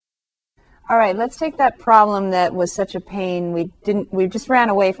All right, let's take that problem that was such a pain. We just ran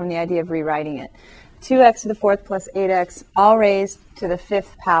away from the idea of rewriting it. 2x to the fourth plus 8x, all raised to the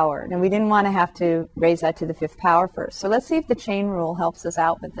fifth power. Now, we didn't want to have to raise that to the fifth power first. So let's see if the chain rule helps us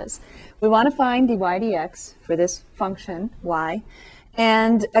out with this. We want to find dy dx for this function, y.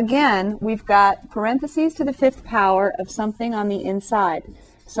 And again, we've got parentheses to the fifth power of something on the inside.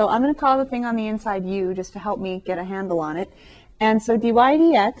 So I'm going to call the thing on the inside u just to help me get a handle on it. And so dy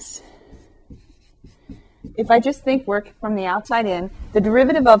dx, if I just think work from the outside in, the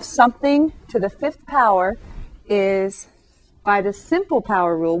derivative of something to the fifth power is, by the simple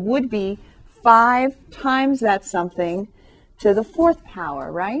power rule, would be 5 times that something to the fourth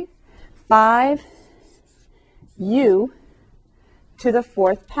power, right? 5u to the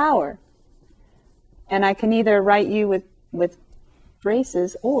fourth power. And I can either write u with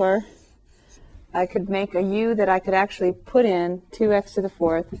braces, or I could make a u that I could actually put in 2x to the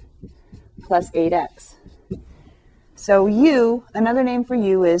fourth plus 8x. So u, another name for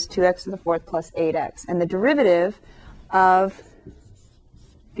u is 2x to the fourth plus 8x. And the derivative of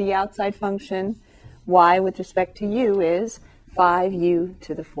the outside function y with respect to u is 5u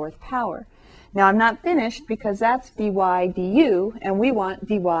to the fourth power. Now I'm not finished because that's dy du, and we want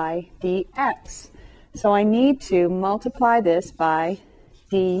dy dx. So I need to multiply this by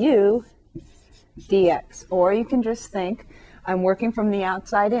du dx. Or you can just think I'm working from the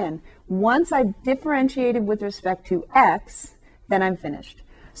outside in. Once I've differentiated with respect to x, then I'm finished.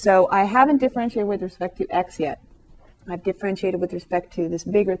 So I haven't differentiated with respect to x yet. I've differentiated with respect to this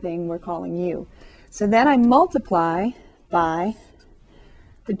bigger thing we're calling u. So then I multiply by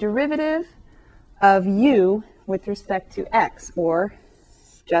the derivative of u with respect to x, or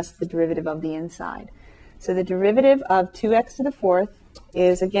just the derivative of the inside. So the derivative of 2x to the fourth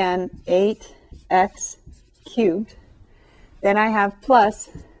is, again, 8x cubed. Then I have plus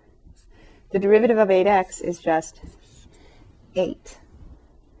the derivative of 8x is just 8.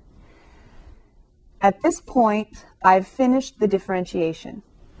 At this point, I've finished the differentiation.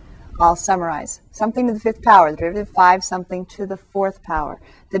 I'll summarize. Something to the fifth power, the derivative of 5 something to the fourth power.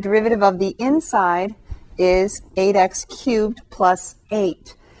 The derivative of the inside is 8x cubed plus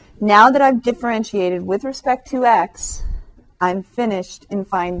 8. Now that I've differentiated with respect to x, I'm finished in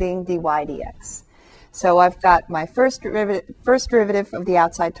finding dy dx. So I've got my first derivative of the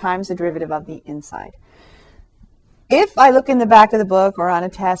outside times the derivative of the inside. If I look in the back of the book or on a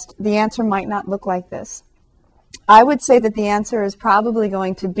test, the answer might not look like this. I would say that the answer is probably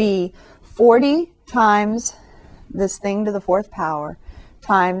going to be 40 times this thing to the fourth power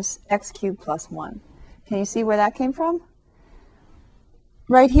times x cubed plus 1. Can you see where that came from?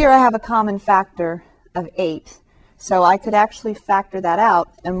 Right here I have a common factor of 8. So I could actually factor that out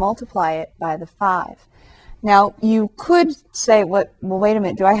and multiply it by the 5. Now, you could say, well, wait a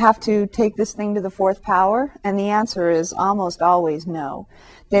minute, do I have to take this thing to the fourth power? And the answer is almost always no.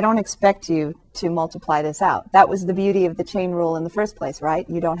 They don't expect you to multiply this out. That was the beauty of the chain rule in the first place, right?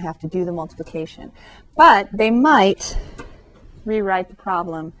 You don't have to do the multiplication. But they might rewrite the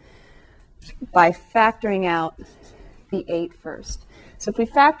problem by factoring out the 8 first. So if we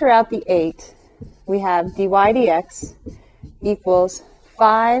factor out the 8, we have dy dx equals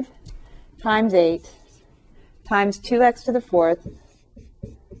 5 times 8 times 2x to the fourth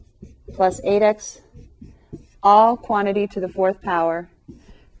plus 8x, all quantity to the fourth power,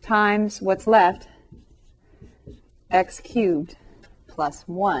 times what's left, x cubed plus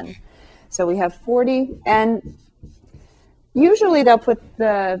 1. So we have 40, and usually they'll put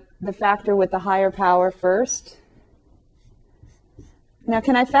the factor with the higher power first. Now,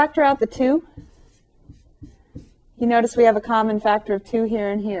 can I factor out the 2? You notice we have a common factor of 2 here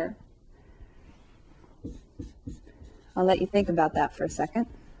and here. I'll let you think about that for a second.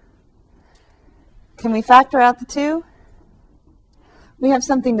 Can we factor out the 2? We have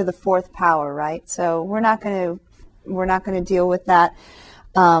something to the fourth power, right? So we're not going to deal with that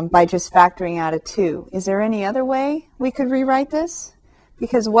by just factoring out a 2. Is there any other way we could rewrite this?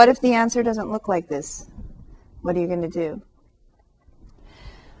 Because what if the answer doesn't look like this? What are you going to do?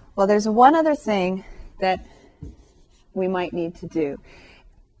 Well, there's one other thing that we might need to do.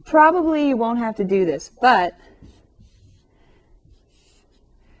 Probably you won't have to do this, but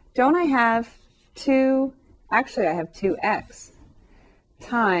don't I have 2, actually I have 2x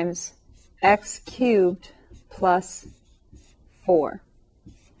times x cubed plus 4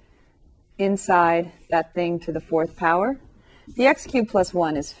 inside that thing to the fourth power. The x cubed plus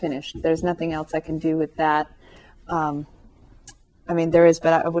 1 is finished. There's nothing else I can do with that. I mean, there is,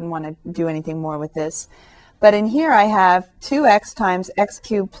 but I wouldn't want to do anything more with this. But in here I have 2x times x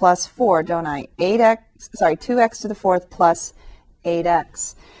cubed plus 4, don't I? 2x to the fourth plus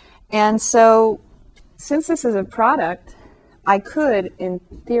 8x. And so since this is a product, I could, in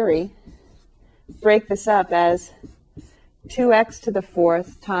theory, break this up as 2x to the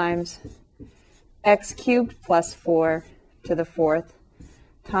fourth times x cubed plus 4 to the fourth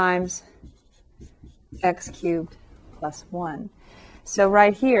times x cubed plus 1. So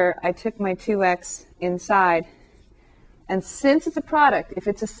right here, I took my 2x inside, and since it's a product, if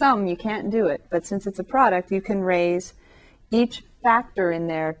it's a sum, you can't do it, but since it's a product, you can raise each factor in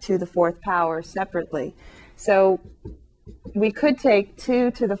there to the fourth power separately. So we could take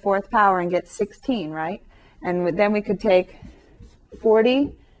 2 to the fourth power and get 16, right? And then we could take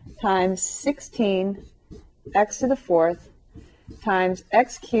 40 times 16 x to the fourth times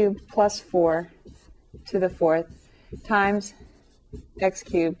x cubed plus 4 to the fourth times x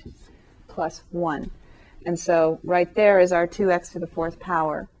cubed plus 1. And so right there is our 2x to the fourth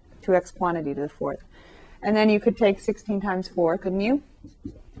power, 2x quantity to the fourth. And then you could take 16 times 4, couldn't you?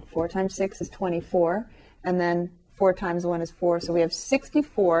 4 times 6 is 24, and then 4 times 1 is 4. So we have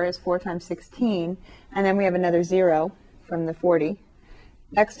 64 is 4 times 16, and then we have another 0 from the 40.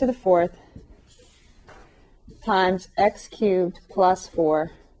 X to the fourth times x cubed plus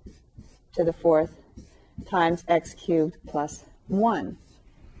 4 to the fourth times x cubed plus 1.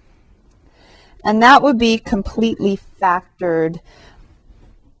 And that would be completely factored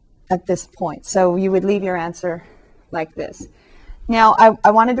at this point. So you would leave your answer like this. Now,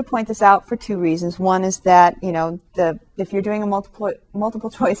 I wanted to point this out for two reasons. One is that, you know, if you're doing a multiple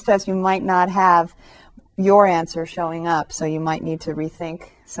choice test, you might not have your answer showing up, so you might need to rethink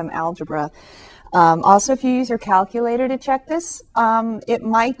some algebra. Also, if you use your calculator to check this, it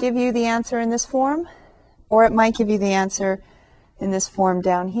might give you the answer in this form, or it might give you the answer in this form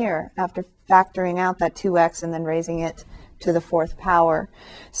down here after factoring out that 2x and then raising it to the fourth power.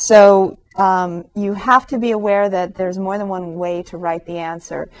 So you have to be aware that there's more than one way to write the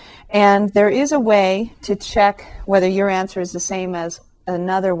answer. And there is a way to check whether your answer is the same as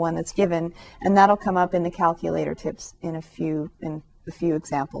another one that's given, and that'll come up in the calculator tips in a few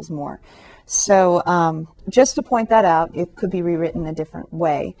examples more. So just to point that out, it could be rewritten a different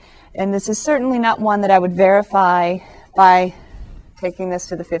way. And this is certainly not one that I would verify by taking this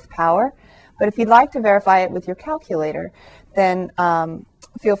to the fifth power. But if you'd like to verify it with your calculator, then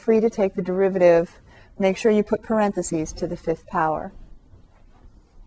feel free to take the derivative. Make sure you put parentheses to the fifth power.